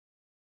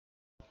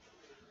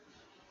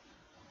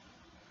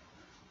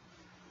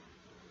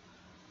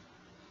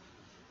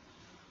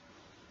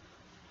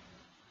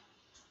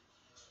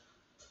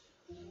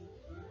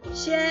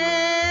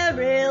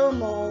Cheryl,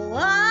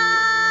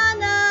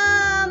 Moana,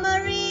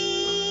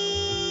 Marie.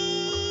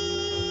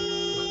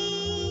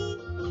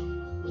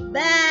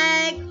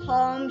 Back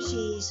home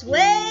she's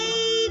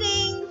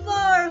waiting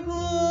for who?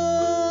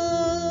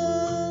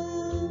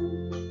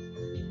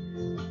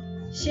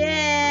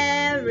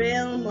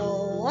 Cheryl,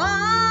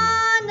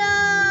 Moana,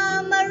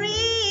 Marie.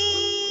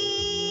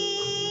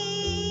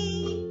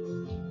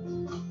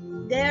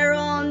 There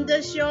on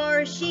the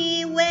shore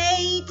she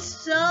waits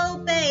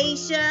so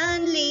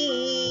patiently.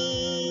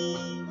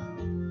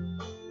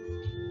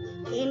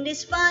 In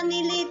this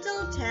funny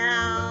little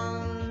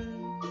town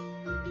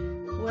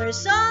where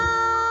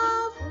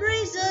soft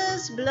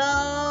breezes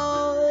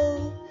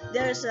blow,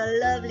 there's a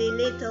lovely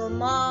little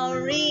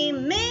Maori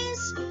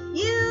miss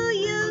you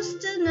used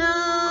to know.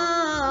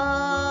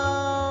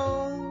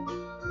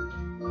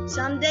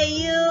 Someday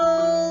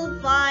you'll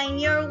find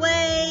your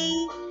way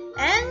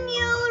and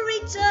you'll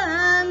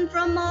return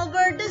from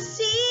over the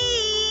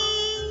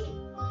sea,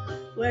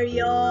 where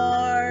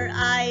your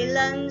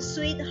island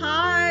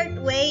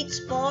sweetheart waits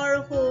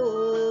for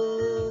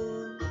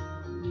who?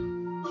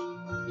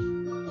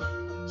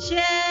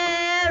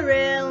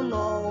 Cheryl,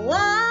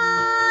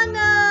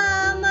 Moana,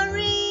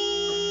 Marie.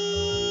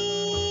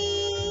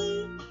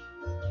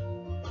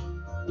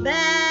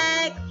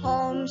 Back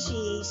home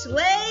she's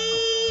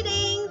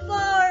waiting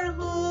for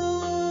who?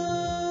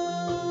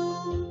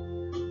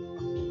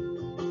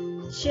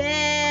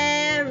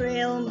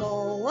 Cheryl,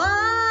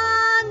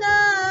 Moana,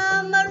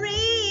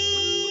 Marie.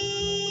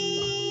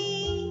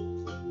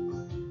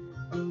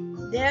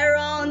 There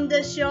on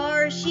the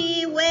shore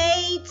she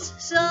waits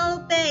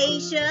so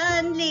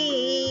patiently.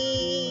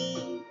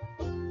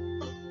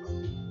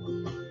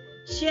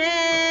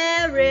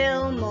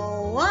 Cheryl,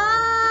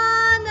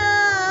 Moana,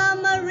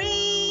 Marie.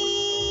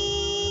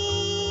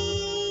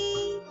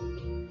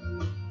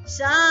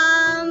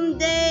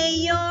 Someday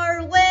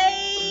your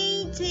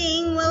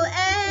waiting will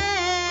end.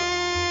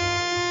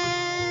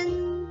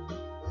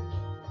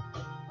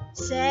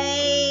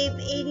 Safe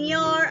in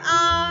your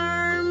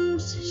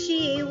arms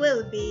she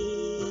will be.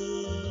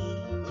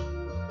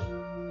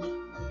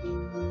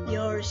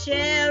 Your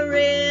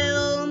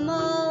Cheryl,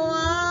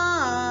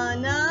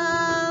 Moana,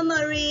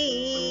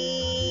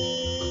 Marie.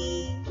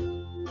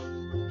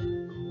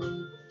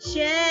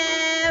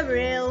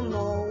 Cheryl,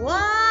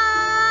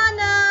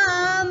 Moana,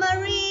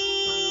 Marie.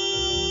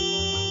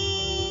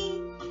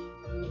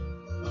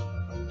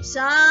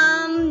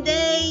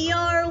 Someday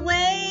your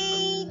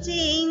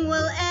waiting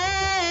will end.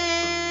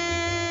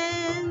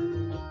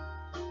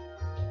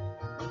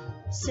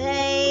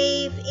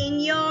 Safe in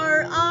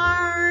your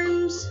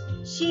arms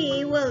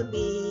she will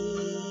be.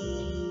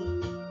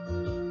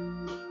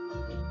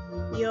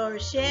 Your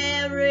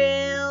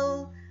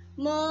Cheryl,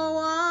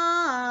 Moana.